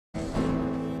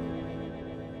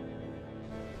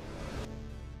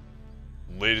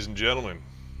ladies and gentlemen,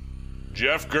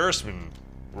 Jeff Gersman,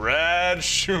 Brad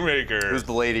Shoemaker. Who's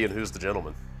the lady and who's the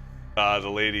gentleman? The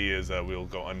lady is, we'll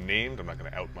go unnamed. I'm not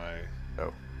going to out my,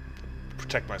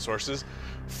 protect my sources.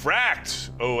 Fract,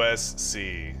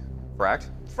 OSC. Fract?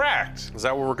 Fract. Is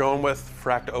that what we're going with?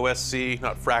 Fract OSC,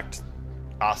 not Fract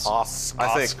OS.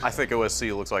 I think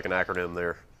OSC looks like an acronym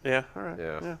there. Yeah, all right.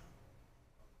 Yeah.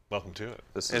 Welcome to it.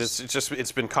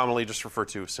 It's been commonly just referred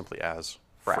to simply as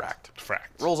Fract.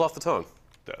 Fract. Rolls off the tongue.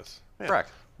 It does. Yeah. Fract.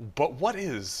 But what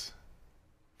is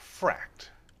Fract?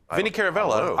 Vinny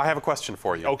Caravella, I have a question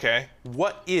for you. Okay.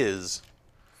 What is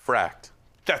Fract?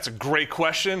 That's a great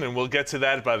question, and we'll get to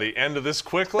that by the end of this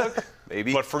quick look.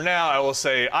 Maybe. But for now, I will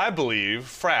say I believe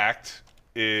Fract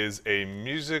is a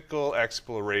musical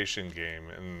exploration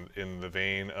game in the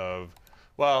vein of,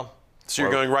 well... So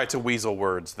you're going right to weasel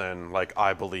words then, like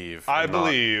I believe. I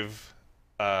believe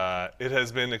it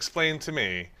has been explained to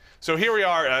me. So here we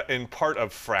are in part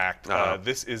of Fract.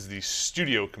 This is the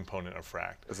studio component of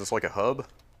Fract. Is this like a hub?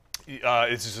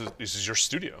 This is your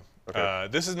studio. Okay.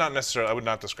 This is not necessarily, I would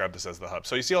not describe this as the hub.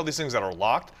 So you see all these things that are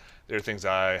locked. They're things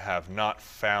I have not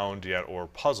found yet or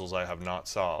puzzles I have not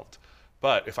solved.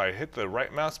 But if I hit the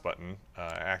right mouse button,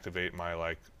 activate my,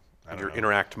 like, I don't know,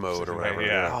 interact mode or whatever.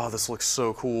 Yeah. Oh, this looks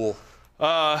so cool.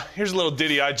 Here's a little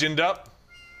ditty I ginned up.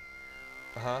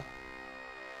 Huh?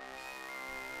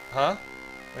 What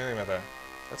do you think about that?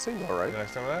 That seems all right. The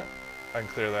next time with that? I can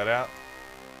clear that out.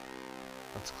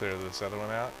 Let's clear this other one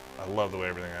out. I love the way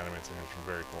everything animates in here. It's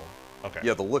very cool. Okay.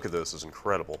 Yeah, the look of this is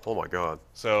incredible. Oh my god.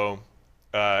 So,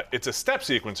 it's a step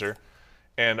sequencer,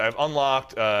 and I've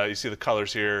unlocked, you see the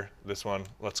colors here. This one,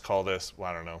 let's call this, well,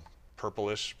 I don't know,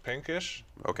 purplish, pinkish.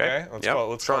 Okay. Let's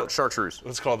call it, Chartreuse.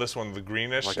 let's call this one the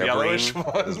greenish, Like yellowish green.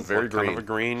 one. Very green. Kind of a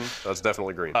green. That's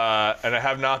definitely green. And I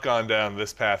have not gone down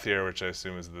this path here, which I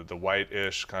assume is the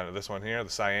white-ish kind of this one here, the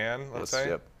cyan, let's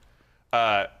say.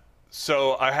 Yep.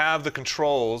 So I have the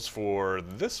controls for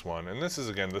this one, and this is,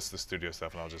 again, this is the studio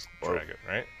stuff, and I'll just drag it,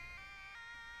 right?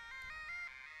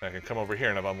 And I can come over here,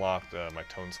 and I've unlocked my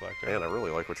tone selector. Man, I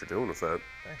really like what you're doing with that.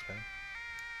 Thanks, man.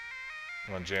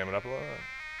 You want to jam it up a little bit?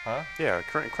 Huh? Yeah,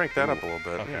 crank that up a little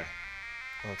bit. Okay. Yeah.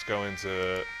 Let's go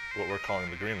into what we're calling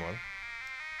the green one.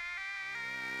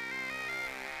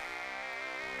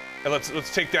 And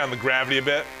let's take down the gravity a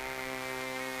bit,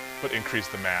 but increase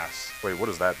the mass. Wait, what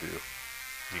does that do?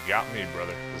 You got me,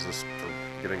 brother. Is this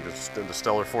for getting into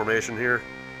stellar formation here?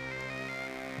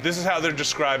 This is how they're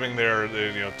describing their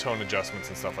tone adjustments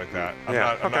and stuff like that.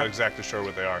 I'm not exactly sure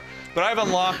what they are, but I've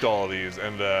unlocked all of these,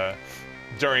 and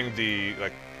during the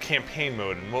campaign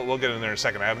mode, and we'll get in there in a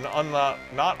second. I have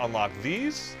not unlocked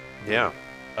these. Yeah.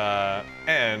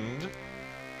 And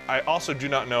I also do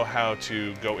not know how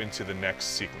to go into the next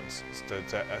sequence.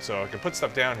 So I can put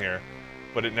stuff down here,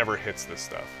 but it never hits this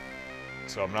stuff.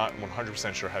 So I'm not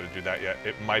 100% sure how to do that yet.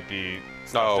 It might be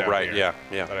stuff down here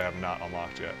that I have not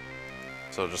unlocked yet.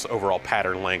 So just overall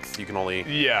pattern length, you can only...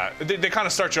 Yeah, they kind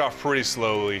of start you off pretty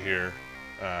slowly here.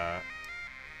 But,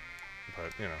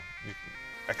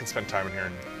 I can spend time in here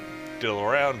and diddle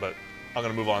around, but I'm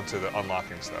going to move on to the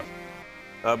unlocking stuff.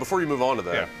 Before you move on to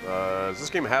that, does this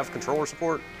game have controller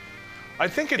support? I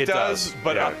think it does,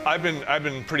 but yeah. I've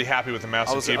been pretty happy with the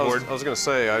mouse and keyboard. I was going to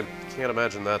say, I can't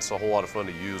imagine that's a whole lot of fun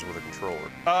to use with a controller.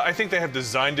 I think they have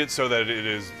designed it so that it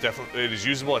is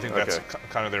usable. I think that's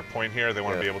kind of their point here. They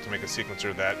want to be able to make a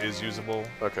sequencer that is usable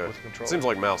with a controller. Seems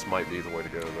like mouse might be the way to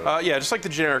go, though. Yeah, just like the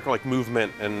generic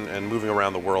movement and moving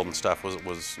around the world and stuff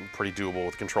was pretty doable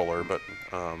with controller, but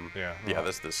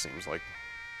this seems like...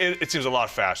 It seems a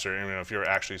lot faster, if you're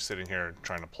actually sitting here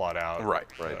trying to plot out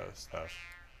stuff.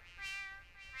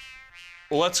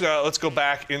 Well, let's go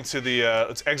back into the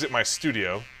let's exit my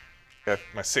studio,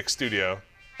 my sick studio.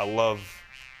 The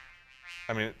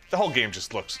whole game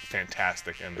just looks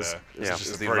fantastic, and is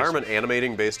the environment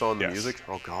animating based on the music?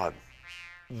 Oh God,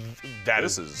 that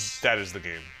is the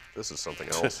game. This is something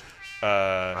else.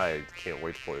 I can't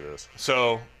wait to play this.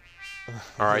 So,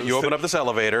 all right, you open up this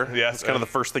elevator. Yes, it's kind of the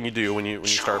first thing you do when you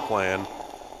start playing.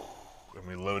 Let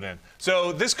me load in.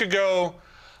 So this could go.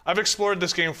 I've explored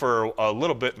this game for a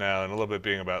little bit now, and a little bit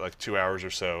being about 2 hours or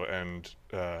so, and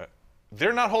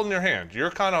they're not holding your hand.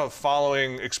 You're kind of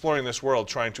exploring this world,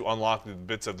 trying to unlock the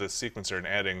bits of this sequencer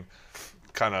and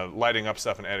lighting up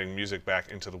stuff and adding music back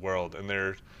into the world. And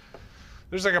there's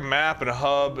like a map and a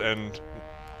hub, and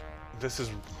this is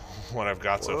what I've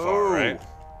got so far, right?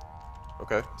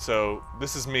 Okay. So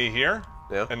this is me here.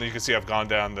 Yeah. And then you can see I've gone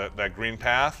down that green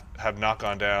path, have not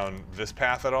gone down this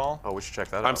path at all. Oh, we should check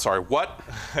that out. I'm sorry, what?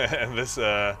 And this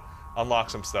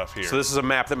unlocks some stuff here. So this is a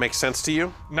map that makes sense to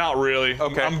you? Not really.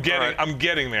 Okay. I'm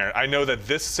getting there. I know that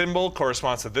this symbol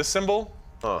corresponds to this symbol,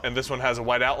 and this one has a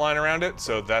white outline around it,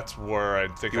 so that's where I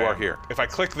think you are here. If I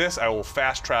click this, I will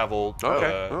fast travel.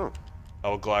 Okay. I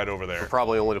will glide over there. But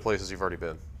probably only to places you've already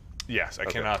been. Yes, I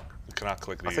cannot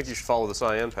click these. I think you should follow the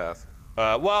cyan path.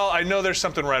 Well, I know there's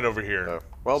something right over here. Oh.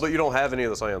 Well, but you don't have any of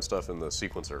the cyan stuff in the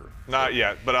sequencer. Not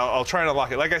yet, but I'll try and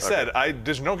unlock it. Like I said,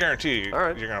 there's no guarantee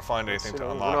you're going to find anything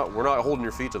to unlock. We're not holding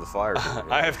your feet to the fire.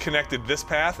 I have connected this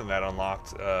path, and that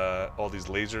unlocked all these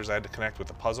lasers I had to connect with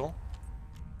the puzzle.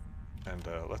 And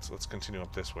let's continue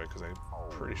up this way, because I'm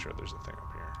pretty sure there's a thing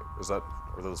up here.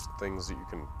 Are those things that you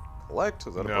can collect?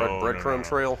 Is that a breadcrumb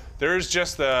trail? There's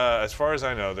just, as far as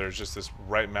I know, there's just this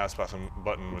right mouse button.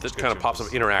 This kind of pops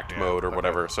up interact mode or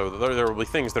whatever. So there will be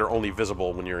things that are only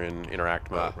visible when you're in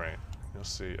interact mode. Right. You'll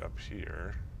see up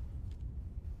here,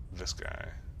 this guy.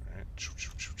 Right.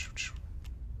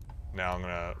 Now I'm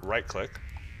gonna right click.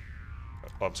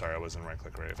 Oh, I'm sorry, I wasn't right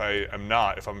click right.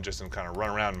 If I'm just in kind of run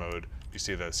around mode, you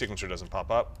see the sequencer doesn't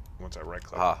pop up. Once I right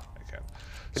click, I can.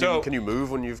 Can you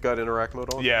move when you've got interact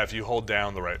mode on? Yeah, if you hold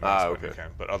down the right mouse button, you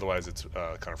can. But otherwise, it's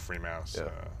kind of free mouse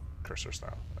cursor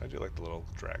style. I do like the little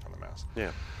drag on the mouse.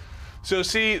 Yeah. So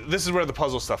see, this is where the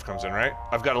puzzle stuff comes in, right?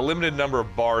 I've got a limited number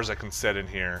of bars I can set in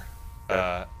here.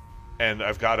 And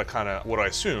I've got to kind of, what I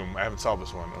assume, I haven't solved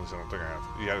this one, at least I don't think I have.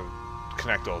 You got to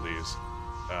connect all these.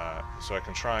 So I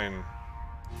can try and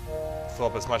fill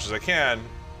up as much as I can,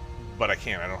 but I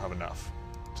can't. I don't have enough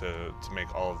to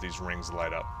make all of these rings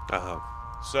light up.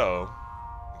 So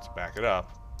let's back it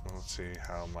up, and let's see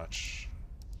how much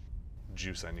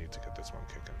juice I need to get this one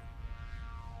kicking.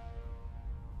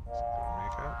 Is it gonna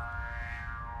make it?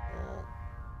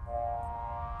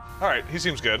 All right, he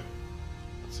seems good.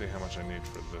 Let's see how much I need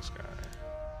for this guy.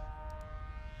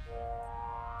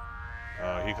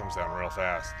 He comes down real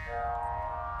fast.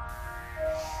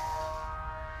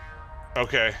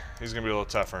 Okay, he's gonna be a little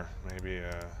tougher. Maybe,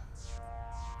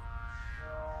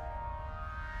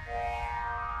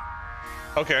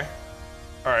 okay.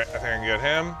 Alright, I think I can get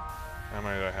him. How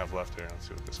many do I have left here? Let's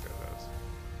see what this guy does.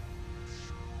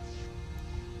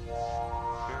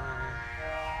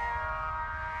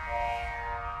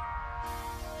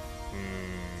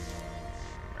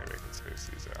 Maybe I can space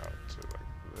these out to like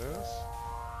this.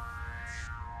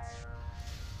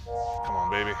 Come on,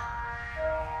 baby.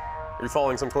 Are you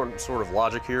following some sort of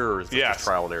logic here, or is this just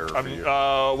trial and error for you?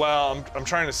 Well, I'm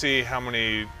trying to see how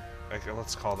many, like,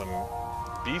 let's call them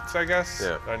beats, I guess,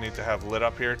 that I need to have lit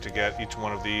up here to get each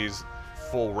one of these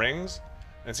full rings.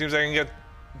 And it seems I can get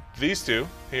these two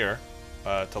here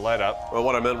to light up. Well,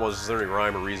 what I meant was, is there any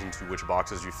rhyme or reason to which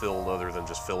boxes you filled other than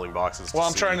just filling boxes? Well,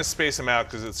 I'm trying to space them out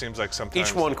because it seems like sometimes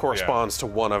each one corresponds to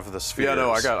one of the spheres. Yeah,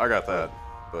 no, I got that,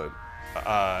 but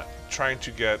trying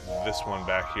to get this one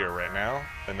back here right now,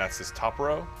 and that's this top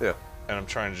row. Yeah. And I'm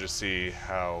trying to just see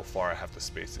how far I have to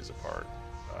space these apart.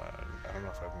 I don't know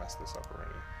if I've messed this up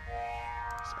already.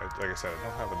 Like I said, I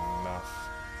don't have enough.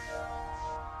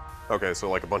 Okay, so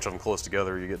like a bunch of them close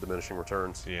together, you get diminishing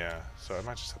returns. Yeah, so I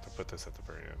might just have to put this at the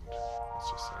very end.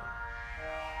 Let's just see.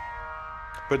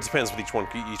 But it depends with each one.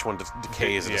 Each one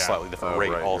decays at a slightly different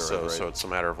rate also, right. so it's a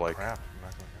matter of like... Crap, I'm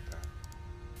not gonna get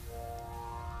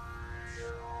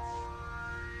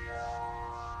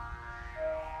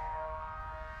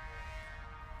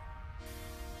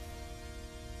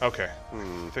that. Okay,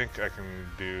 I think I can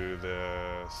do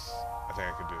this. I think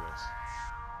I can do this.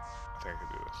 I think I can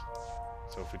do this.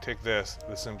 So if we take this,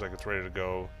 this seems like it's ready to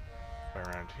go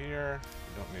around here.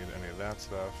 We don't need any of that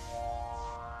stuff.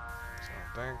 So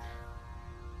I think.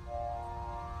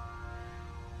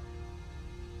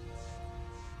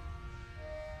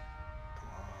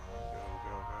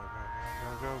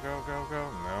 Come on, go.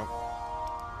 No.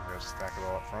 We gotta stack it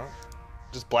all up front.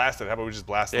 Just blast it. How about we just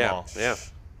blast them all? Yeah. Yeah.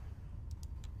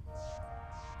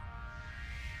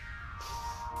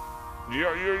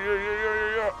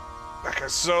 That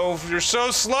guy's you're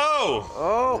so slow.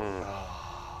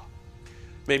 Oh.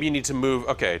 Maybe you need to move.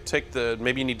 Okay,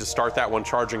 maybe you need to start that one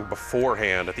charging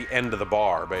beforehand at the end of the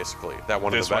bar, basically. That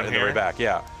one in the very back.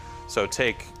 Yeah. So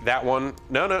take that one.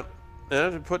 No.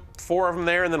 Put 4 of them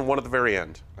there, and then one at the very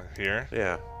end. Here.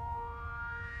 Yeah.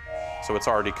 So it's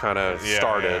already kind of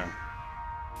started. Yeah.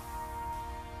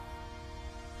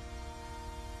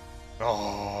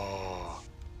 Oh.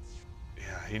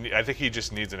 Yeah. I think he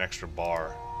just needs an extra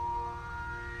bar.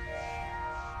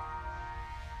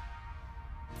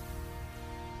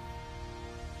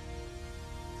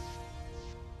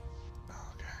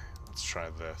 Let's try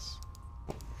this.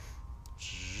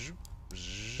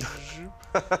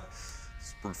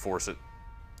 Let's brute force it.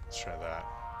 Let's try that.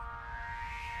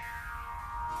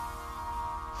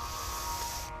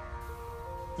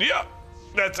 Yeah,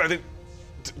 I think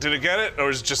Did it get it, or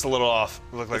is it just a little off?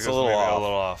 It looked like It's it was a little maybe off. a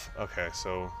little off. Okay,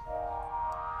 so.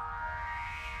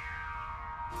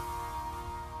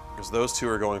 Because those two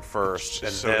are going first,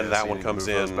 and So then that you one need to comes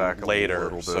move those in back a later.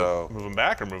 little bit. So Move them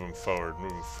back or move them forward?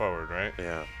 Move them forward, right?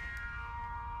 yeah.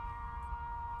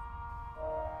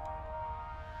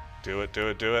 Do it, do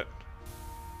it, do it.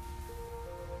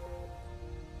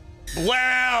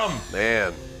 Blam!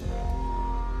 Man.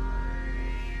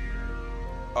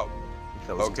 Oh,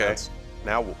 That was okay. intense.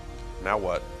 Now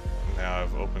what? Now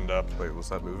I've opened up. Wait, was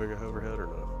that moving overhead or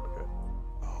no? Okay.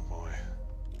 Oh boy.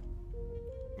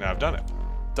 Now I've done it.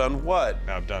 Done what?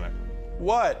 Now I've done it.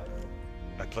 What?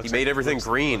 It looks He made everything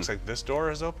green. Looks like this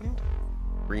door is opened.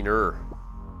 Greener.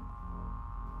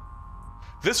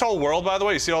 This whole world, by the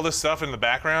way, you see all this stuff in the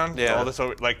background? Yeah. All this,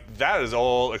 like, that is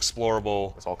all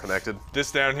explorable. It's all connected.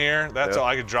 This down here, that's Yeah. all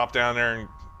I could drop down there, and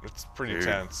it's pretty Dude,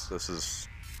 tense. this is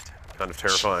kind of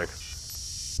terrifying.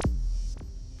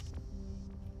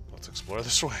 Let's explore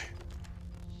this way.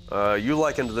 You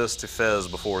likened this to Fez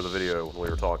before the video when we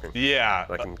were talking. Yeah.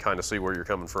 I can kind of see where you're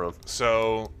coming from.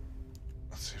 So,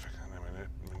 let's see if I can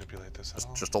manipulate this at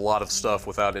all. Just a lot of stuff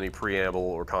without any preamble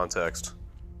or context.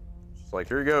 Just like,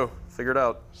 here you go, figure it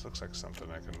out. This looks like something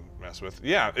I can mess with.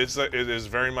 Yeah, it is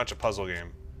very much a puzzle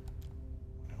game.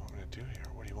 What do you want me to do here?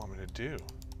 What do you want me to do?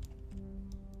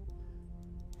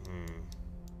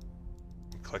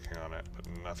 I'm clicking on it, but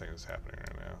nothing is happening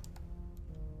right now.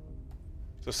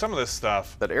 So some of this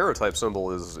stuff. That arrow type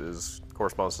symbol is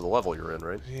corresponds to the level you're in,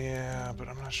 right? Yeah, but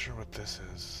I'm not sure what this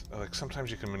is. Like sometimes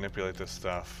you can manipulate this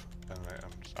stuff, and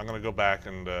I'm gonna go back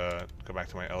and go back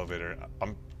to my elevator.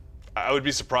 I would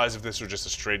be surprised if this were just a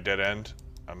straight dead end.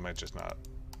 I might just not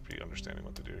be understanding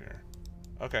what to do here.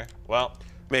 Okay, well.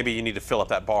 Maybe you need to fill up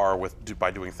that bar by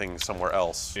doing things somewhere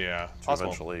else. Yeah, To possible.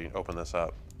 eventually open this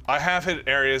up. I have hit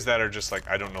areas that are just like,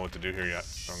 I don't know what to do here yet,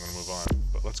 so I'm gonna move on.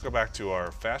 But let's go back to our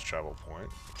fast travel point,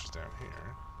 which is down here.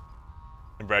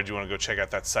 And Brad, you wanna go check out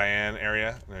that cyan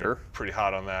area? They're Sure. pretty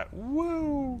hot on that.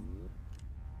 Woo!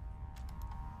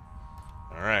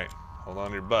 All right, hold on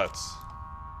to your butts.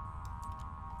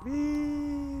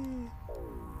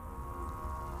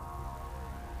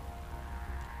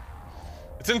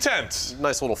 It's intense.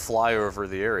 Nice little fly over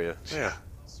the area. Yeah.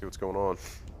 See what's going on.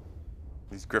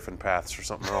 These griffin paths or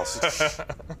something else.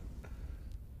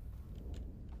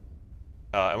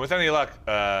 And with any luck,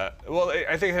 well,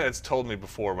 I think it's told me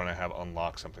before when I have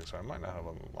unlocked something, so I might not have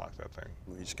unlocked that thing.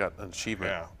 You just got an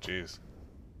achievement. Yeah, jeez.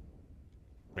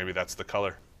 Maybe that's the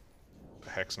color. The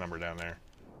hex number down there.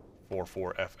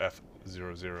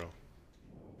 44FF00.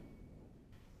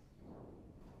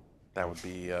 That would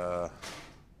be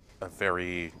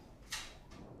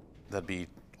that'd be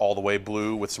all the way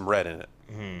blue with some red in it.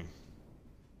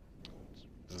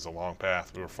 This is a long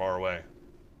path. We were far away.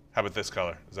 How about this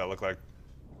color? Does that look like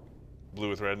blue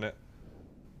with red in it?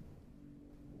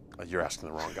 You're asking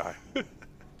the wrong guy.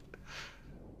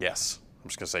 Yes. I'm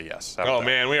just gonna say yes. How Oh about that?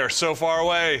 man, we are so far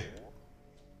away.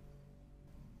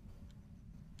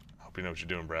 I hope you know what you're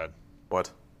doing, Brad.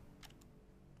 What?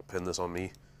 Pin this on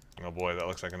me. Oh boy, that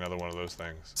looks like another one of those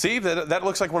things. See, that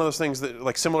looks like one of those things that,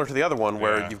 like, similar to the other one,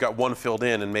 where Yeah. you've got one filled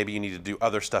in, and maybe you need to do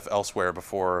other stuff elsewhere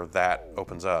before that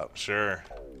opens up. Sure.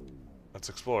 Let's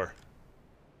explore.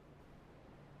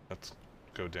 Let's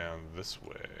go down this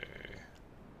way.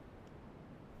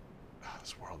 Ah,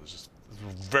 this world is just a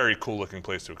very cool looking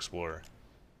place to explore.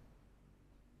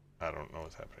 I don't know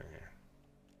what's happening here.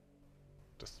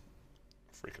 Just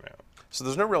freaking out. So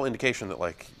there's no real indication that,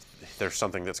 like, there's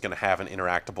something that's going to have an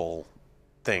interactable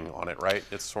thing on it, right?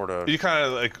 It's sort of You kind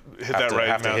of like hit that right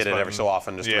have to mouse hit it every button. so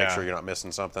often just to make Yeah. sure you're not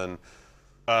missing something.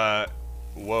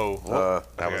 Whoa.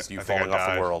 That was you I think I falling off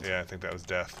the died. world. Yeah, I think that was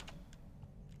death.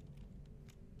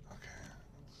 Okay.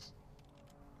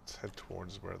 Let's head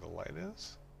towards where the light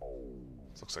is.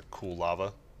 This looks like cool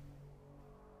lava.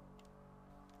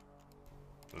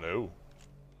 Hello.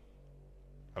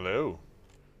 Hello.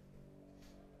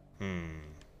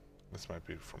 This might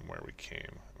be from where we came.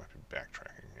 I might be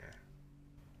backtracking here.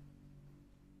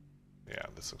 Yeah,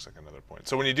 this looks like another point.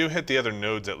 So when you do hit the other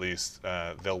nodes, at least,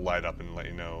 they'll light up and let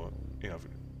you know, if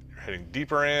you're heading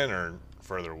deeper in or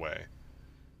further away.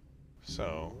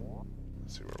 So,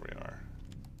 let's see where we are.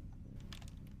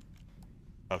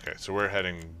 Okay, so we're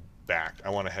heading back. I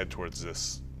want to head towards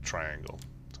this triangle.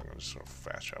 So I'm going to just sort of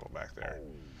fast travel back there.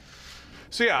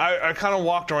 So yeah, I kind of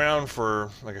walked around for,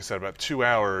 like I said, about 2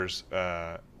 hours.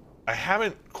 I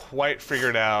haven't quite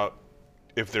figured out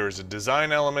if there's a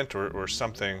design element or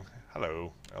something.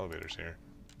 Hello, elevators here.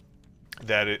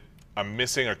 That I'm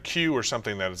missing a cue or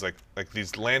something that is like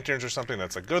these lanterns or something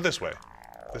that's like, go this way.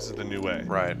 This is the new way.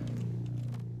 Right. Am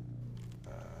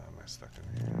I stuck in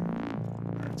here.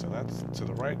 All right, so that's to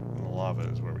the right, and the lava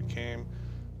is where we came.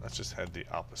 Let's just head the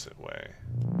opposite way.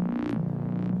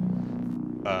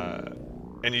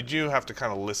 And you do have to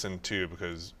kind of listen too,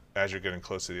 because as you're getting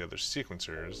close to the other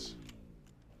sequencers,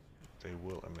 they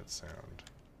will emit sound.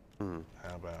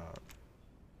 How about,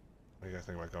 what do you guys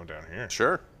think about going down here?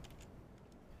 Sure.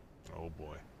 Oh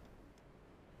boy.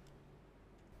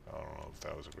 I don't know if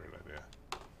that was a great idea.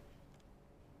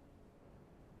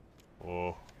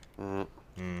 Oh.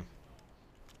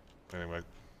 Anyway.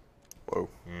 Whoa.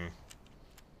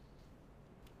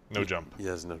 No jump. He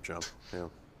has no jump. Yeah.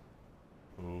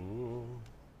 Ooh.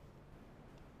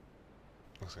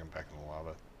 Looks like I'm back in the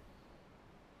lava.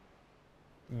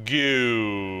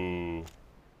 Goo.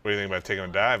 What do you think about taking a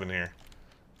dive in here?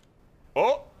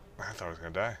 Oh! I thought I was gonna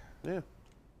die. Yeah.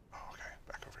 Oh, okay.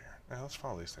 Back over here. Now let's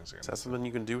follow these things again. Is that something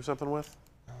you can do something with?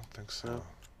 I don't think so. No?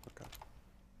 Okay.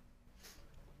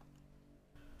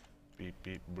 Beep,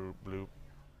 beep, bloop, bloop.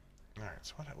 Alright,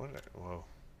 so what did I, whoa.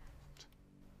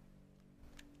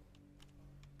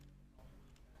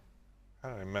 How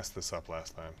did I mess this up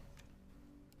last time?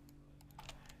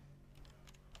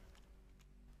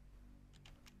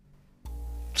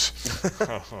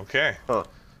 Oh, okay. Huh.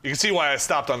 You can see why I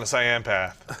stopped on the cyan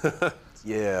path.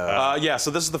 Yeah. Yeah, so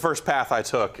this is the first path I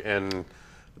took, and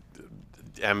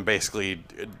basically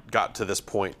got to this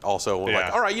point also. Yeah.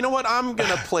 Like, all right, you know what? I'm going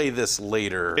to play this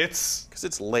later. It's... Because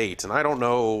it's late, and I don't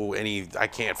know I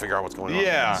can't figure out what's going on.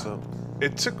 Yeah. So.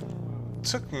 It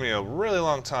took me a really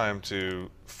long time to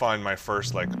find my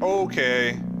first, like,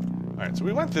 okay. All right, so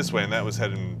we went this way, and that was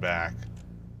heading back.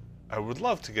 I would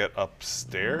love to get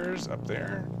upstairs, up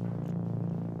there.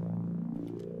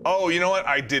 Oh, you know what?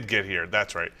 I did get here.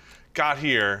 That's right. Got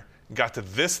here, got to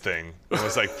this thing, and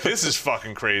was like, this is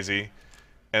fucking crazy.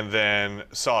 And then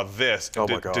saw this, and Oh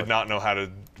my God. did not know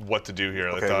what to do here.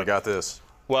 Okay, I thought, we got this.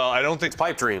 well, I don't think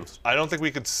Pipe dreams. I don't think we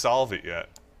could solve it yet.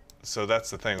 So that's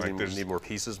the thing. Like, Need more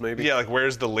pieces, maybe? yeah, like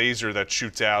where's the laser that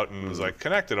shoots out and was like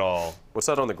connect it all? What's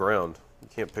that on the ground? You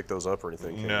can't pick those up or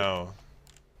anything, can you? No.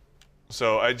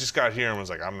 So I just got here and was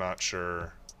like, I'm not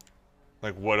sure.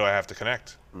 Like, what do I have to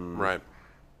connect? Right.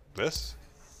 This?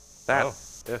 That. Oh,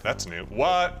 that's new.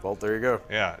 What? Well, there you go.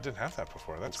 Yeah, I didn't have that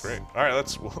before. That's great. All right,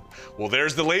 let's. Well,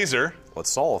 there's the laser. Let's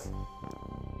solve.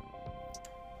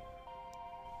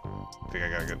 I think I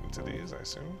gotta get into these, I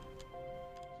assume.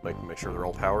 Make sure they're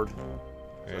all powered.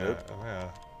 Yeah, it? yeah.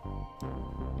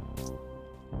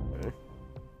 Okay.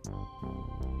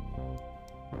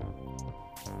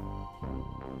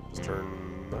 Let's turn.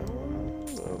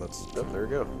 Oh, that's. Yep, there you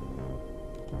go.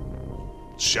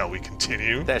 Shall we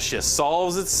continue? That shit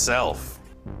solves itself.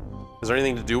 Is there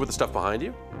anything to do with the stuff behind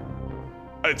you?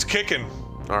 It's kicking.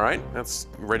 All right, that's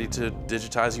ready to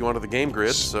digitize you onto the game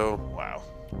grid, so. Wow.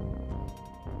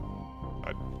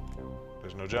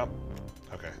 There's no jump.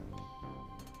 Okay.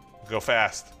 Go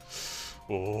fast.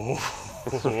 Oh.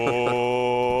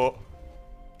 Oh.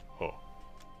 Oh.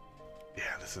 Yeah,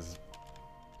 this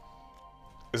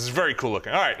is very cool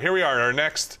looking. All right, here we are, our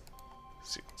next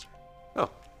sequencer. Oh.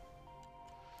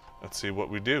 Let's see what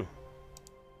we do.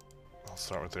 I'll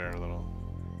start with there a little.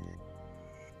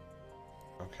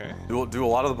 Okay. Do a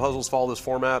lot of the puzzles follow this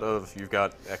format of you've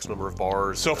got X number of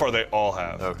bars? So far, they all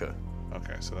have. Okay.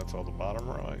 Okay, so that's all the bottom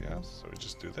row, I guess. So we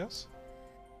just do this.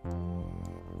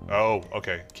 Oh,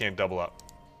 okay. Can't double up.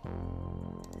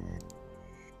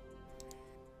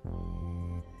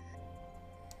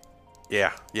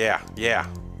 Yeah, yeah, yeah.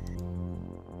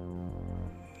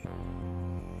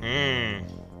 Mmm.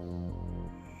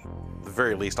 At the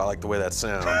very least, I like the way that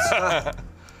sounds.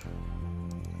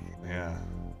 Yeah.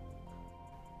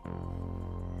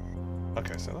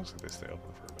 Okay, so it looks like they stay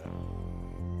open for a bit.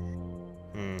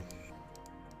 Hmm.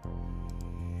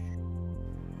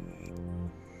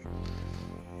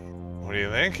 What do you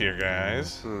think here,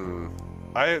 guys?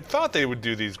 I thought they would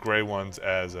do these gray ones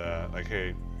as like,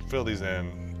 hey, fill these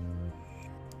in.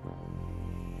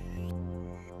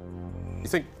 You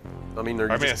think? I mean,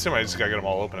 I assume I just gotta get them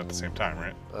all open at the same time,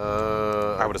 right?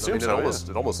 I would assume so,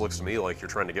 It almost looks to me like you're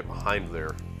trying to get behind there.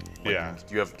 Like,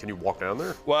 Yeah. Can you walk down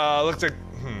there? Well, it looks like,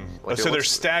 Like so it they're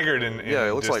looks- staggered in Yeah,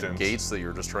 it looks distance. like gates that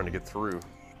you're just trying to get through.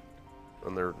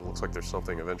 And it looks like there's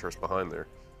something of interest behind there.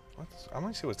 I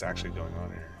want to see what's actually going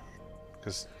on here.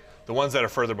 Because the ones that are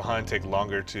further behind take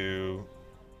longer to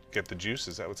get the juice.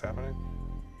 Is that what's happening?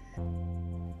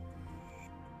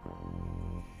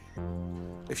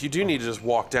 If you do need to just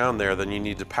walk down there, then you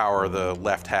need to power the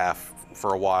left half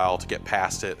for a while to get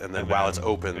past it, and then while it's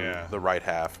open, yeah. the right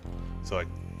half. So like,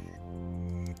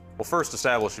 Well, first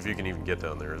establish if you can even get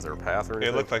down there. Is there a path or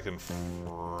anything? it looked like in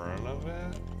front of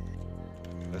it.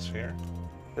 This here.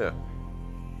 Yeah.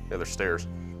 Yeah, there's stairs.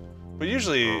 But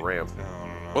usually... Or a ramp.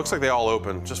 No. Looks like they all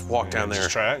open. Just walk down there.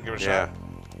 Just try it. Give it a Yeah. shot.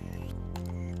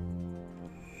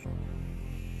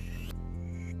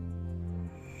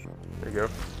 There you go.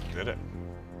 Did it.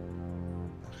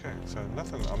 Okay, so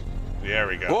nothing... there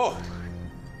we go. Whoa!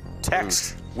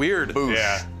 Text. Weird. Boosh.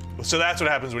 Yeah. So that's what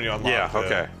happens when you unlock Yeah,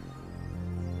 okay.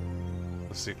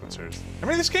 the sequencers. I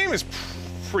mean, this game is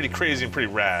pretty crazy and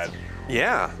pretty rad.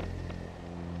 Yeah.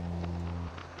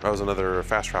 That was another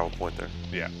fast travel point there.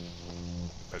 Yeah.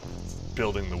 But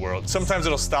building the world. Sometimes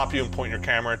it'll stop you and point your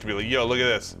camera to be like, yo, look at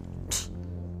this.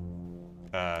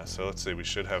 So let's see, we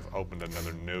should have opened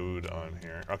another node on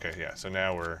here. Okay, yeah, so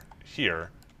now we're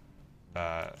here.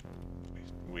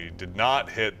 We did not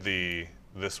hit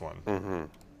this one. Mm-hmm.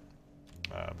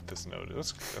 This node.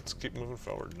 Let's keep moving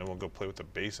forward, and then we'll go play with the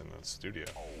bass in the studio.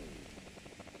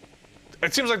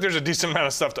 It seems like there's a decent amount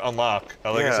of stuff to unlock.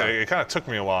 Like I said, it kind of took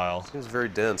me a while. Seems very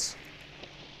dense.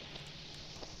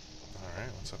 All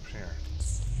right, what's up here?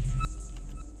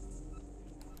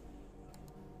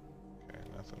 Okay,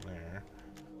 nothing there.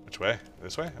 Which way?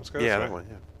 This way? Let's go this way. Yeah, that one,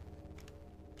 yeah.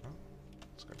 Oh,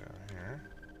 let's go down here.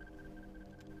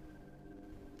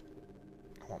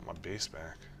 I want my base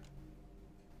back.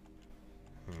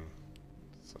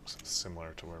 This looks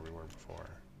similar to where we were before.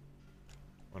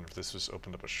 Wonder if this just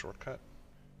opened up a shortcut?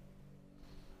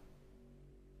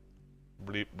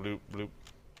 Bleep, bloop, bloop.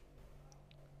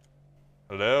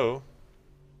 Hello?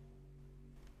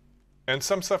 And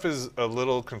some stuff is a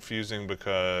little confusing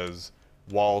because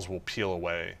walls will peel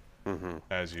away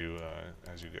as you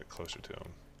get closer to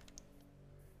them.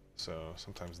 So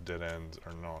sometimes dead ends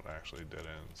are not actually dead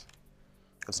ends.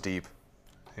 That's deep.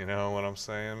 You know what I'm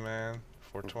saying, man?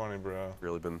 420, bro.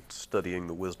 Really been studying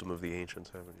the wisdom of the ancients,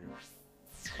 haven't you?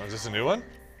 Oh, is this a new one?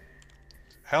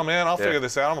 Hell, man, I'll figure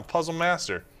this out. I'm a puzzle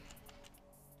master.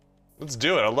 Let's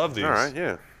do it. I love these. All right,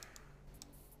 yeah.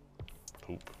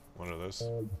 Oop. What are those?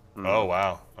 Oh,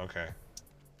 wow. Okay.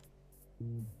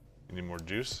 You need more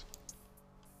juice?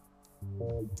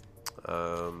 What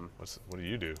do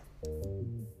you do?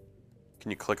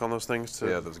 Can you click on those things to?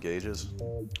 Yeah, those gauges.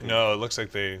 No, it looks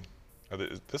like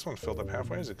is this one filled up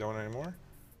halfway? Is it going anymore?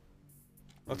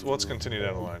 Let's continue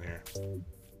down the line here.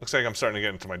 Looks like I'm starting to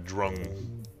get into my drum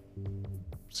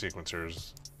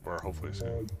sequencers, or hopefully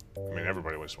soon. I mean,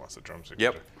 everybody always wants the drum sequencer.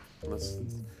 Yep. That's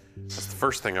the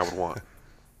first thing I would want.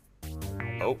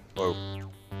 Oh.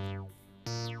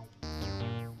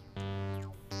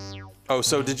 Oh,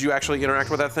 so did you actually interact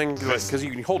with that thing? Because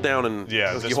you can hold down and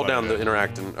Yeah, you this hold one I down to did.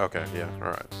 interact and okay, yeah,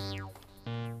 all right.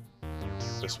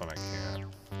 This one I can't.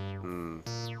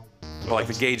 But like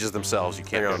the gauges themselves, you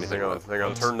can't do anything with. Hang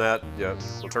on. Turn that. Yeah,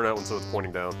 we'll turn that one so it's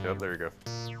pointing down. Yep, there you go.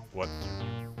 What?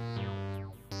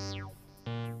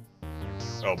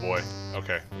 Oh boy.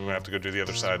 Okay, we're gonna have to go do the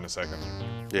other side in a second.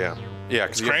 Yeah, yeah.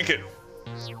 Let's crank it.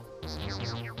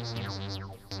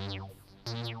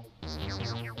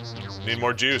 Need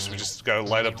more juice. We just gotta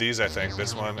light up these, I think.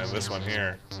 This one and this one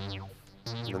here.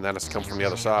 And then that has to come from the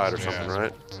other side or something,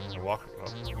 right? Walk.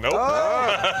 Oh. Nope.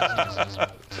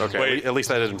 Okay. Wait. At least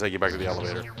that didn't take you back to the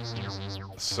elevator.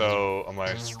 So, am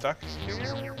I stuck here?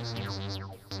 Do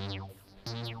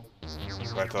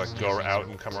I have to like go out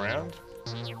and come around?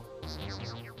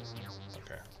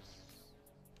 Okay.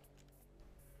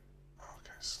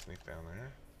 Okay, sneak down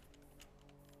there.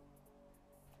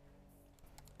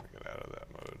 Let me get out of that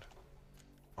mode.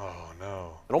 Oh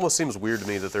no. It almost seems weird to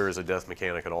me that there is a death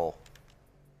mechanic at all.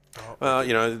 Well,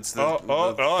 you know, it's the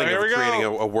thing here of we creating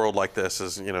go. a world like this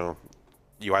is, you know,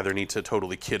 you either need to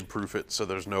totally kid-proof it so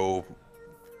there's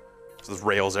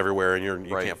rails everywhere and you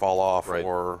Right. can't fall off, Right.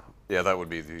 or Yeah, that would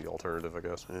be the alternative, I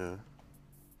guess. yeah.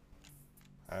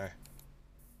 Hi.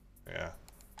 Yeah.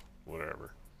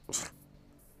 Whatever.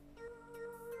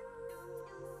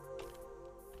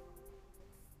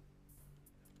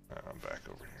 I'm back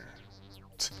over here.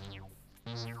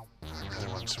 I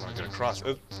really just want to get across.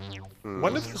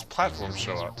 When did those platforms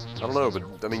show up? I don't know, but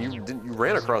I mean, you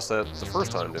ran across that the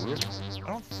first time, didn't you? I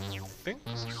don't think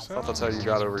so. I thought that's how you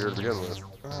got over here to begin with.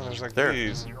 Oh, there's like There.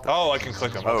 these. Oh, I can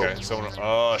click them. Oh. Okay. So,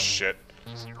 oh shit.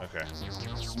 Okay.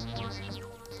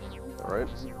 All right.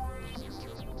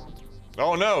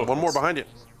 Oh no. One more behind you.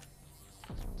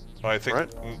 Oh, I think.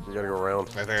 Right. You gotta go around.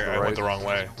 I think I went the wrong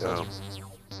way. Oh.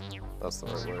 That's the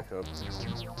right way.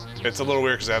 Yep. It's a little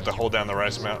weird because I have to hold down the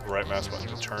right mouse button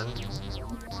to turn.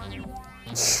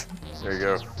 There you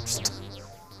go.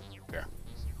 Yeah.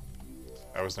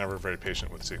 I was never very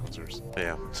patient with sequencers.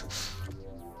 Yeah.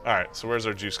 All right. So where's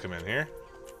our juice come in here?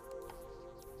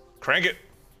 Crank it.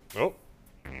 Oh.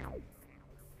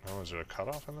 Oh, is there a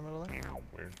cutoff in the middle there?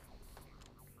 Weird.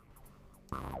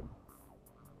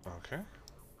 Okay.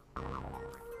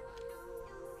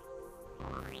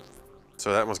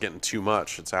 So that one's getting too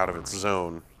much. It's out of its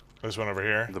zone. This one over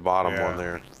here? The bottom one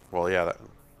there. Well, yeah.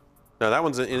 No, that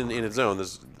one's in its zone.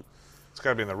 It's got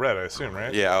to be in the red, I assume,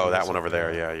 right? Yeah, oh, that one over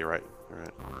there. Yeah, you're right.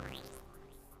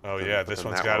 Oh, yeah, this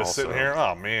one's got to sit in here?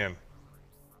 Oh, man.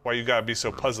 Why you got to be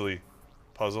so puzzly?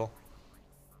 Puzzle?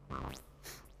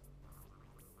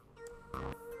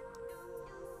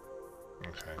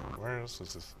 Okay, where else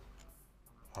is this?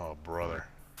 Oh, brother.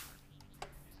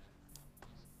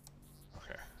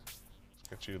 Okay, let's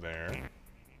get you there.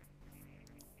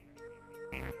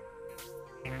 He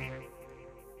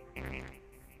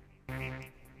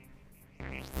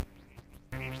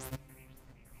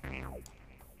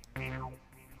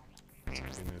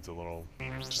needs a little,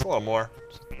 just a little more,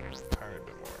 just a tiny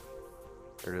bit more.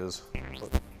 There it is.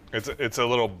 It's a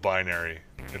little binary.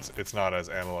 It's not as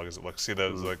analog as it looks. See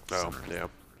those like? Oh, yeah.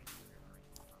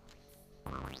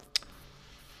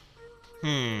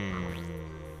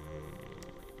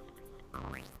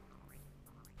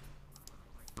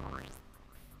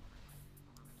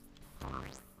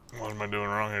 What am I doing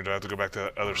wrong here? Do I have to go back to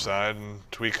the other side and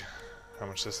tweak how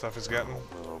much this stuff is getting?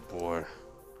 Oh boy.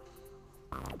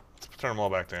 Let's turn them all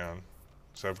back down.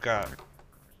 So I've got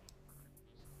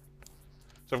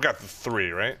the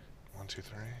 3, right? 1, 2,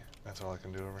 3. That's all I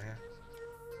can do over here.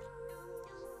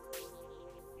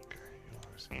 Okay, you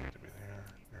obviously need to be there.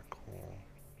 You're cool.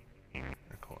 You're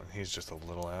cool. And he's just a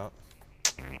little out.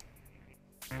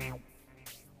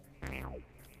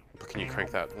 But can you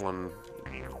crank that one,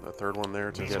 the third one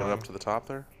there to This get one? it up to the top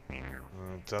there?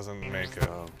 It doesn't make it.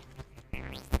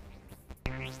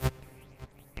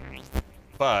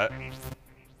 But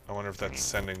I wonder if that's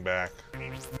sending back. I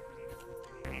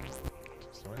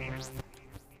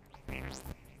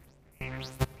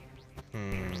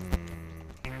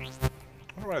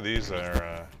wonder why these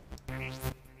are. I wonder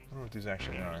what these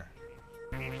actually are.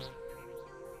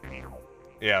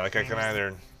 Yeah, like I can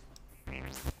either.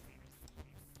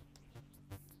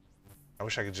 I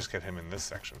wish I could just get him in this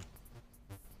section.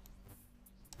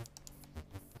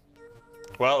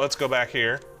 Well, let's go back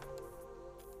here.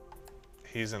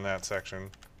 He's in that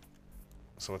section.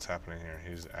 So what's happening here?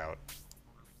 He's out.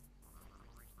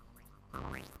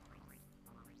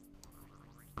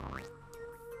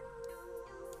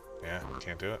 Yeah,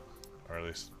 can't do it. Or at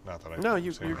least, not that I No, can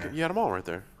you see you here. had them all right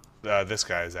there. This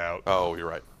guy's out. Oh, you're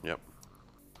right. Yep.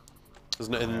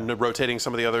 And rotating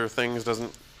some of the other things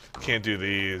doesn't. Can't do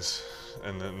these.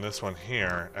 And then this one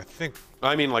here, I think.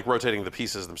 I mean, like rotating the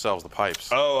pieces themselves, the pipes.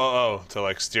 Oh, to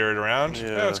like steer it around?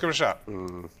 Yeah. Let's give it a shot.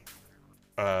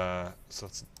 So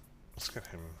let's get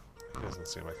him. He doesn't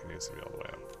seem like he needs to be all the way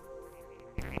up.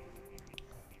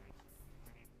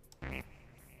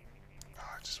 Oh,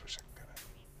 I just wish I could get it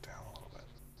down a little bit.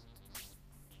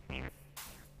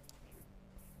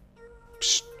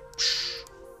 Psst, psh.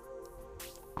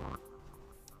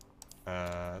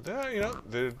 You know,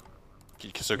 they're.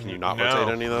 So can you not rotate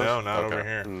any of those? No, not Okay. over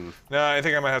here. No, I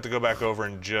think I might have to go back over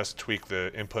and just tweak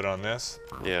the input on this.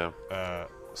 Yeah.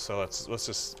 So let's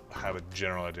just have a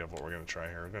general idea of what we're going to try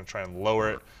here. We're going to try and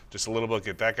lower it just a little bit.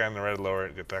 Get that guy in the red, lower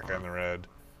it. Get that guy in the red.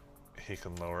 He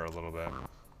can lower a little bit.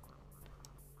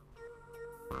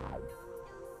 I'll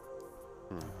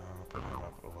put him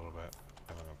up a little bit,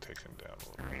 and then I'll take him down a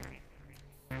little bit.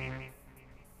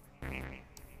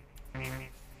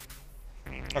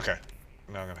 Okay.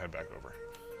 Now I'm going to head back over.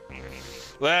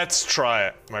 Let's try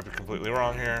it. Might be completely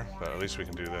wrong here, but at least we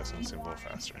can do this and seem a little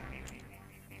faster.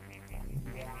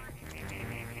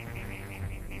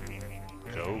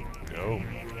 Go, go,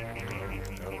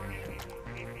 go,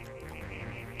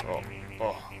 go.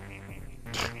 Oh.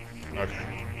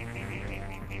 Okay.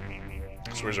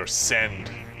 So where's our send?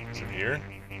 Is it here?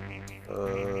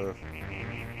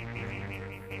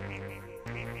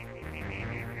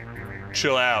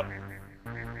 Chill out.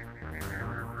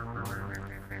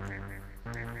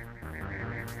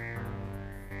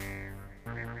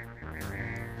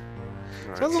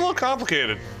 Sounds a little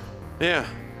complicated. Yeah.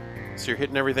 So you're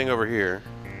hitting everything over here.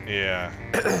 Yeah.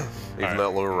 Even that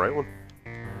lower right one?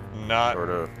 Not. Or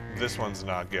no? This one's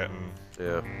not getting.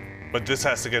 Yeah. But this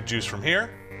has to get juice from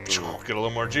here. Get a little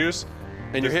more juice.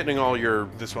 And you're hitting all your.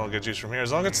 This one will get juice from here.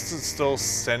 As long as it's still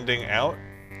sending out.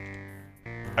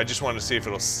 I just wanted to see if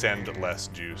it'll send less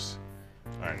juice.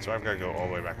 All right, so I've got to go all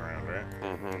the way back around, right?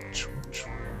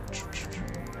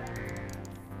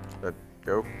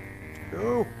 Go.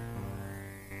 Go.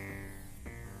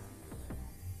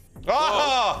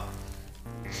 Ah!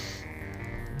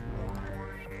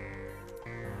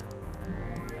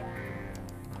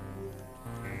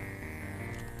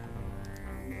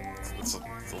 It's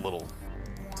a little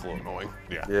annoying.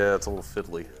 Yeah. Yeah, it's a little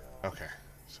fiddly. Okay.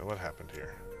 So what happened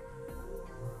here?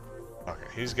 Okay,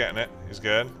 he's getting it. He's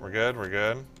good. We're good. We're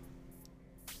good.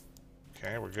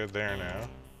 Okay, we're good there now.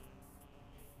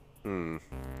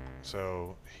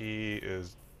 So he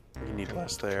is. You need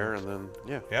less there, and then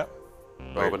yeah. Yep.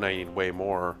 Oh, but now you need way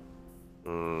more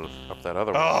up that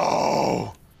other one.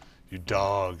 Oh, you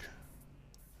dog.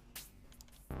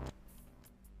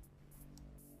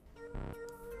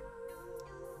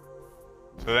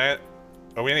 So that,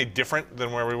 are we any different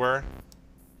than where we were?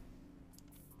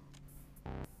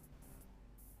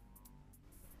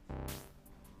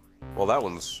 Well, that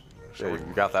one's. Yeah, you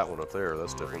got that one up there.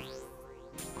 That's different.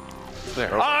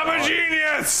 There. I'm a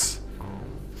genius!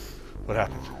 What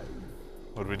happened?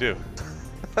 What did we do?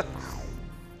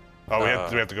 Oh,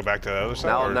 do we have to go back to the other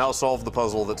side? Now solve the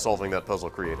puzzle that solving that puzzle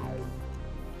created.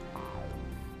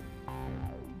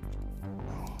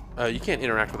 You can't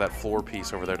interact with that floor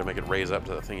piece over there to make it raise up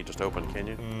to the thing you just opened, can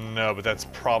you? No, but that's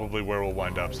probably where we'll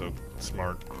wind up, so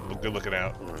smart. Good looking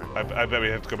out. I bet we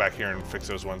have to go back here and fix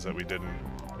those ones that we didn't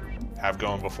have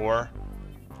going before.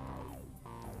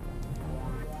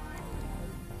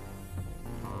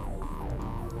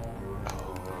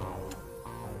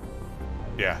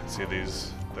 Yeah, see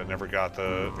these that never got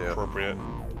the appropriate.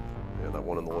 Yeah, that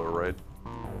one in the lower right.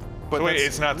 But so wait,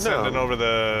 it's not sending over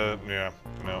the. Yeah,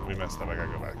 no, we messed up. I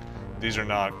gotta go back. These are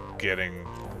not getting.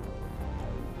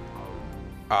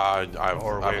 I've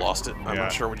lost it. I'm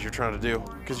not sure what you're trying to do.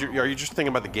 Because are you just thinking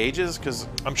about the gauges? Because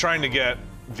I'm trying to get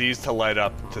these to light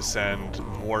up to send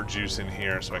more juice in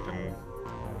here, so I can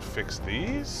fix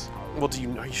these. Well,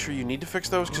 are you sure you need to fix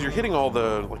those? Because you're hitting all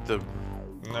the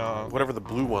No. whatever the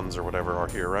blue ones or whatever are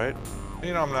here, right?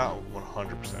 You know, I'm not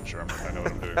 100% sure. I know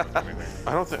what I'm doing with anything.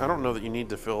 I don't know that you need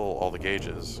to fill all the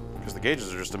gauges, because the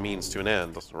gauges are just a means to an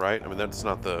end, right? I mean, that's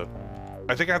not the.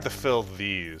 I think I have to fill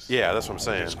these. Yeah, that's what I'm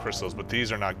saying. These crystals, but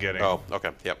these are not getting. Oh,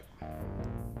 okay, yep.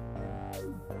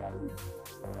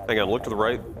 Hang on, look to the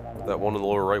right. That one in the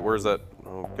lower right. Where's that?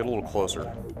 Oh, get a little closer.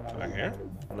 Down here?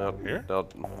 No, Here? No,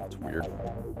 it's weird.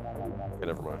 Okay,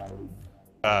 never mind.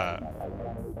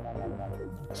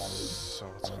 So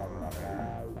what's going on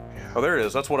here? Yeah. Oh, there it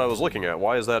is. That's what I was looking at.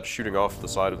 Why is that shooting off the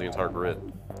side of the entire grid?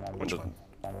 Which one?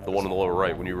 The one in the lower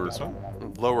right. When you were. This one?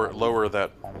 Lower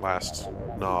that last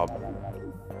knob.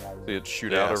 See it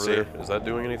shoot out over there? Is that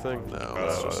doing anything? No,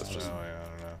 that's just. No, yeah, I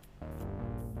don't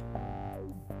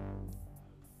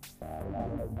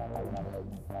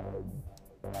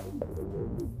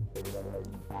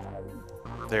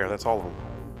know. There, that's all of them.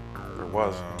 Or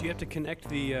was. Do you have to connect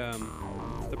the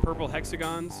purple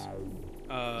hexagons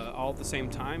all at the same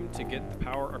time to get the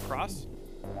power across?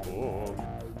 Ooh.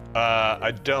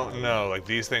 I don't know. Like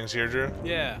these things here, Drew?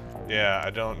 Yeah. Yeah, I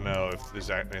don't know if there's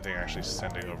anything actually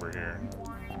sending over here.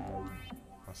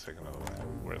 Let's take another one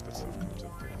where this stuff comes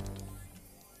up to.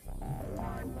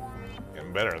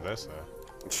 Getting better at this, though.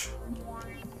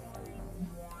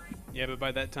 Yeah, but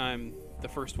by that time, the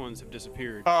first ones have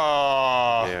disappeared.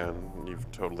 Oh! Yeah, and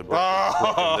you've totally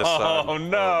broken this side. Oh,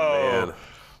 no! Oh, man.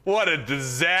 What a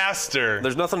disaster!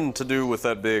 There's nothing to do with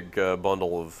that big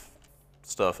bundle of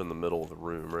stuff in the middle of the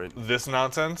room, right? This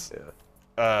nonsense?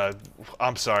 Yeah.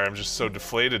 I'm sorry, I'm just so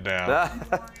deflated now.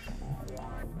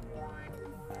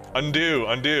 Undo,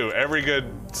 undo. Every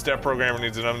good step programmer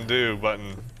needs an undo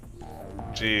button.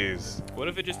 Jeez. What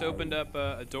if it just opened up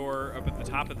a door up at the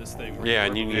top of this thing? Yeah,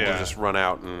 and you need to just run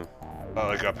out and.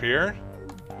 Like up here?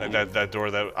 That door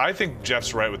that. I think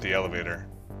Jeff's right with the elevator.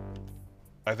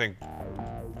 I think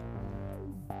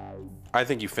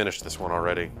you finished this one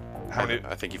already. How many?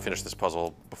 I think you finished this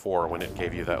puzzle before when it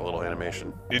gave you that little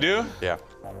animation. You do? Yeah.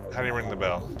 How do you ring the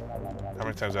bell? How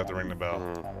many times do I have to ring the bell?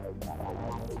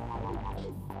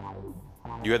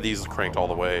 You had these cranked all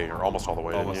the way, or almost all the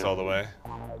way. Almost all the way.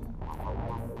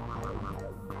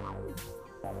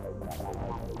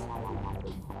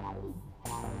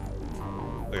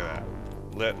 Look at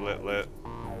that. Lit.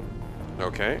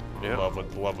 Okay. Yeah. Love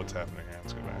what's happening here.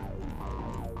 Let's go back.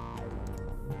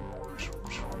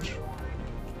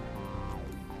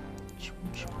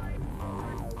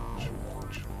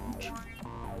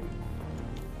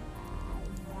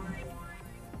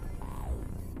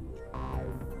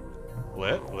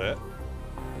 Lit.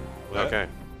 Okay.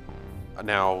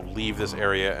 Now leave this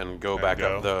area and go back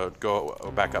up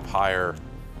back up higher.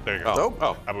 There you go. Oh.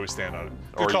 How about we stand on it?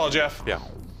 Or Good call, you- Jeff. Yeah.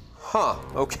 Huh.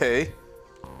 Okay.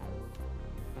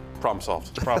 Problem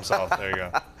solved. Problem solved. There you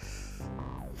go.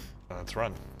 Let's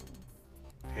run.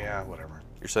 Yeah, whatever.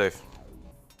 You're safe.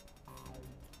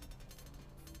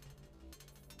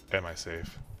 Am I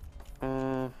safe?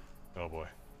 Oh boy.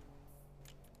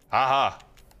 Haha.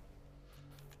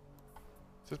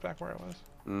 Is this back where I was?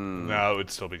 No, it would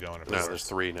still be going if No, it there's was.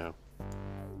 3 now.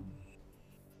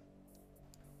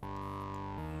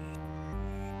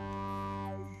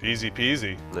 Easy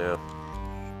peasy. Yeah.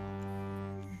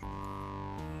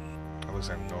 At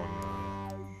least I'm going.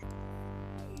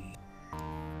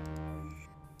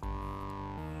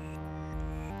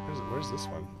 Where's this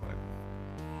one?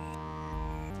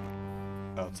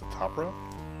 Oh, it's the top row?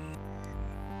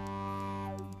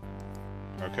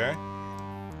 Okay.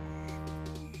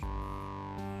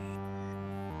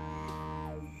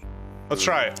 Let's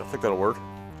try it. I think that'll work.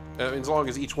 As long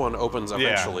as each one opens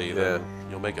eventually, then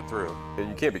you'll make it through. And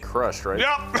you can't be crushed, right?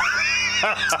 Yep!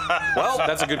 Well,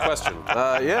 that's a good question.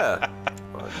 Yeah.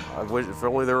 I wish if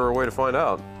only there were a way to find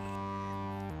out.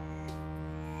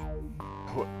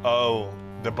 Oh,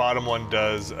 the bottom one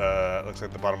does, looks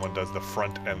like the bottom one does the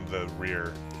front and the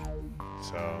rear.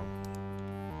 So.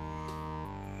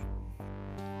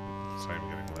 It's not even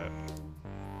getting lit.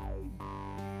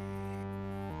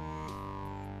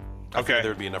 I figured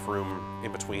there'd be enough room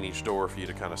in between each door for you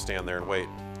to kind of stand there and wait.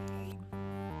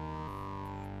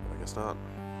 But I guess not.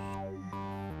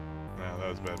 No, that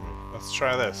was a bad move. Let's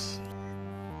try this.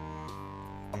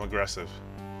 I'm aggressive.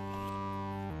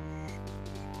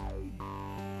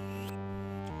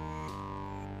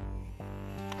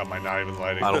 Am I not even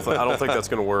lighting? I don't think that's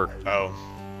gonna work. Oh.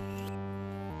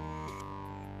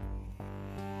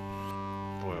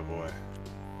 Boy, oh boy.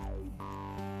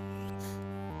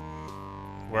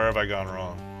 Where have I gone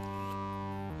wrong?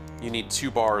 You need 2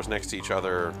 bars next to each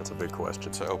other That's a big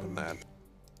question. to open that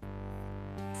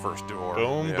first door.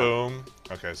 Boom, Yeah. boom.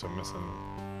 Okay, so I'm missing.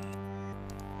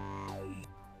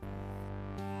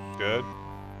 Good.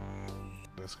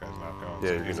 This guy's not going. Yeah,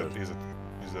 So you're he's good.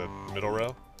 a middle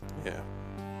row. Yeah.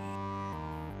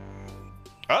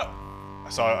 Oh, I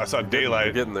saw daylight.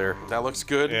 You're getting there. That looks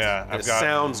good. Yeah, and I've it got-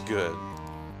 sounds good.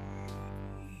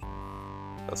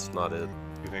 That's not it.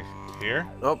 You think here?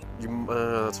 Oh,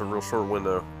 that's a real short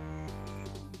window.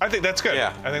 I think that's good.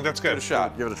 Yeah. I think that's Give it good. a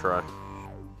shot. Give it a try.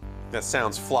 That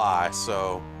sounds fly,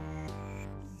 so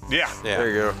Yeah. yeah. There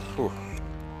you go. Whew.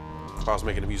 If I was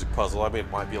making a music puzzle, I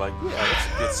might be like, yeah, that's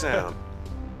a good sound.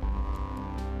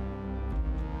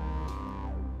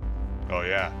 Oh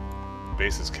yeah.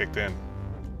 Bass is kicked in.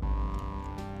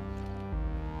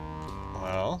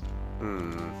 Well.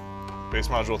 Base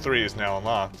module 3 is now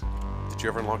unlocked. Did you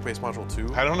ever unlock base module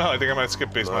 2? I don't know. I think I might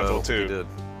skip base No, I module don't 2. think you did.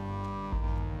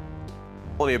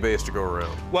 Plenty of base to go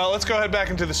around. Well, let's go head back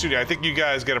into the studio. I think you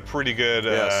guys get a pretty good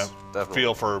Yes, definitely.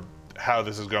 feel for how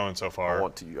this is going so far. I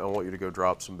want you to go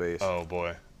drop some base. Oh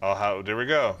boy. Oh, there we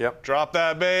go. Yep. Drop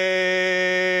that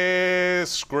bass.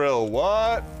 Skrill,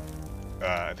 what?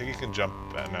 I think you can jump.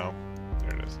 No.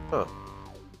 There it is. Huh.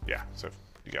 Yeah, so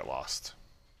you got lost.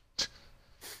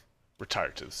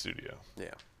 Retire to the studio.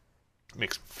 Yeah.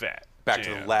 Make some fat. Back to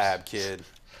jams. the lab, kid.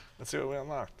 Let's see what we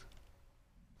unlocked.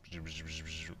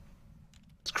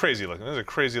 It's crazy looking. This is a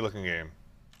crazy looking game.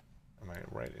 Am I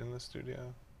right in the studio?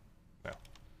 No.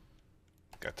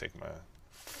 Gotta take my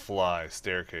fly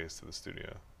staircase to the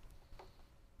studio.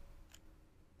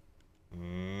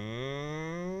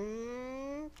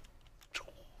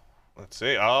 Let's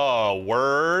see. Oh,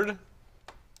 word.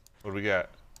 What do we got?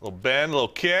 A little bend, a little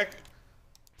kick.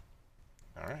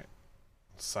 All right.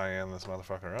 Let's cyan this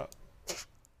motherfucker up.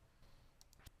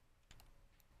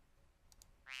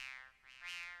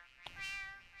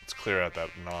 Let's clear out that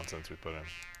nonsense we put in.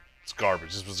 It's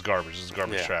garbage. This was garbage. This is a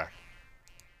garbage Yeah. track.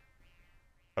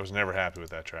 I was never happy with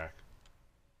that track.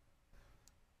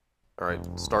 All right,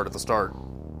 start at the start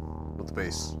with the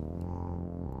base.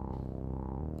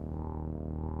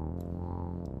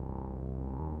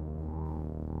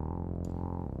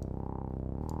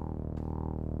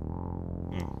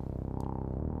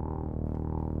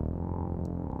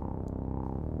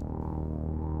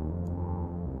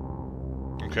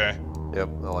 Okay. Yep,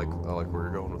 I like where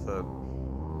you're going with that.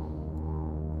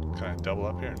 Can I double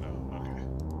up here? No. Okay.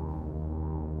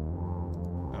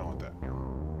 I don't want that.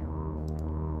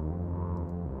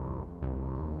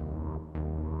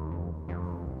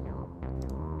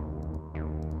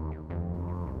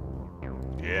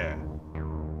 Yeah.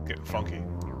 Getting funky.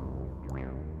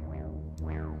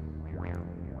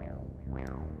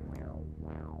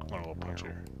 Want a little punch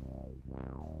here.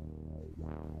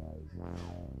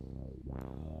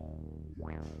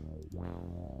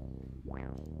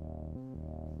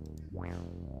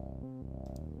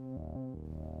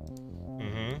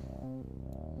 Mm-hmm.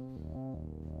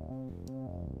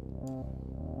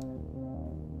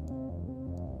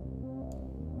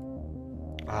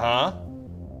 Uh-huh.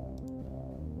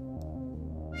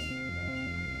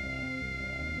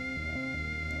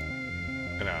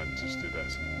 And now just do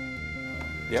this.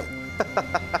 Yep.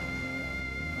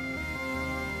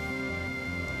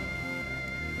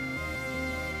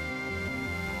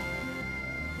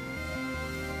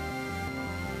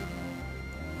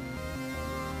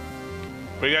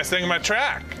 What do you guys think of my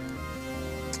track?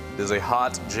 It is a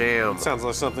hot jam. Sounds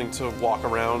like something to walk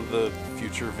around the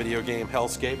future video game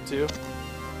hellscape to.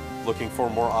 Looking for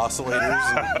more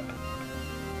oscillators.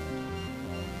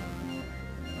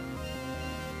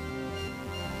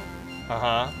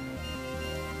 And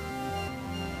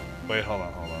Wait, hold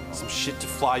on. some shit to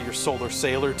fly your solar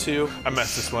sailor to. I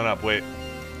messed this one up. Wait.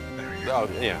 Oh,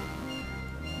 yeah.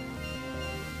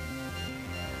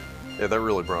 Yeah, that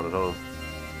really brought it home.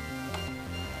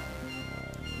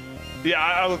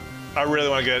 Yeah, I really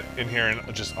want to get in here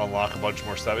and just unlock a bunch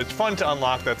more stuff. It's fun to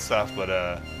unlock that stuff,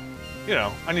 but you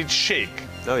know, I need shake.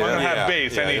 Oh, yeah. If I'm gonna have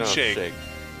bass, Yeah, I you need don't have shake.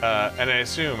 And I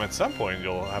assume at some point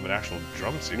you'll have an actual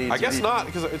drum sequence. I guess not,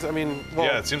 because it's, I mean, well,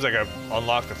 Yeah, it seems like I've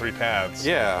unlocked the 3 paths.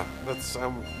 yeah, that's,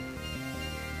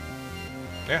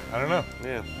 Yeah, I don't know.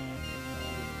 yeah.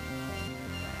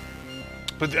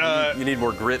 But You need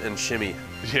more grit and shimmy.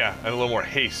 yeah, and a little more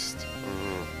haste.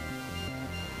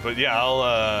 But yeah,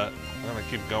 I'm gonna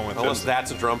keep going with Unless this.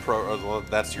 that's a drum or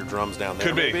that's your drums down there,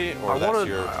 Could be. maybe, or that's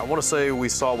your. I want to say we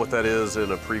saw what that is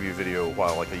in a preview video a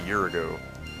while, like a year ago,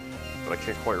 but I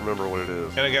can't quite remember what it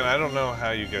is. And again, I don't know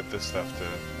how you get this stuff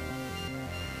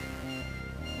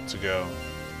to go.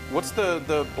 What's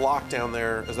the block down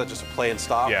there? Is that just a play and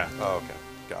stop? Yeah. Oh, okay,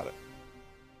 got it.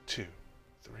 2,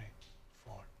 3,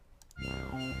 4.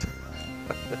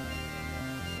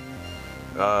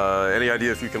 Any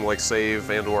idea if you can like save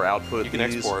and/or output? You can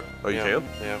these? export. Oh, you Yeah. can?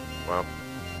 Yeah. Wow.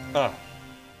 Oh.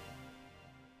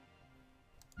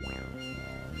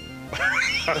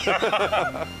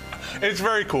 It's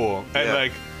very cool, and Yeah.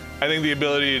 like, I think the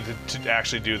ability to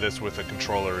actually do this with a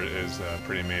controller is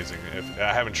pretty amazing.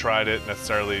 I haven't tried it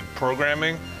necessarily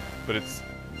programming, but it's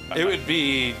It would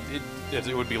be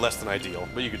it would be less than ideal,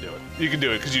 but you could do it. you can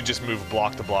do it because you just move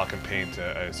block to block and paint.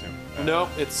 I assume. No,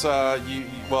 it's you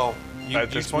At you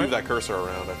this just point? move that cursor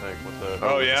around, I think, with the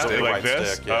Oh with the yeah, stick, like right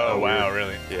this. stick, yeah. Oh wow, weird.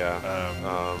 really?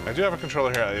 Yeah. I do have a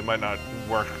controller here. It might not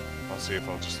work. I'll see if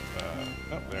I'll just.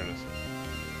 Oh, there it is.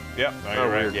 Yep. No, you're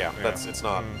right. Weird. Yeah, that's it's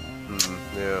not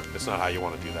Yeah. it's not how you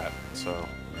want to do that. So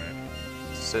Right.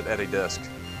 Sit at a desk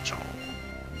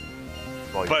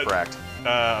while you But- fract.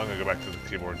 I'm gonna go back to the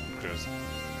keyboard because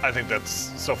I think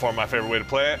that's so far my favorite way to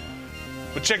play it.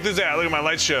 But check this out. Look at my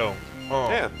light show.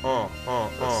 Yeah.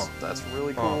 That's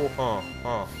really cool.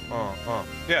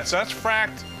 Yeah, so that's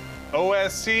Fract,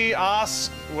 OSC,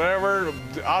 whatever,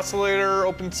 oscillator,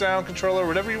 open sound controller,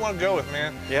 whatever you want to go with,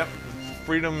 man. yep.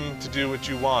 Freedom to do what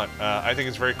you want. I think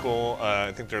it's very cool.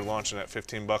 I think they're launching at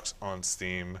 $15 on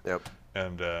Steam. Yep.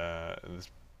 And it's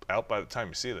out by the time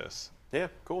you see this. Yeah.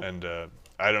 Cool. And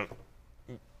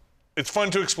it's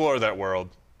fun to explore that world,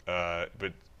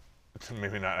 but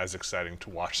maybe not as exciting to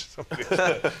watch somebody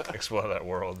explore that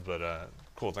world. But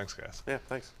cool, thanks guys. Yeah.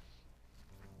 Thanks.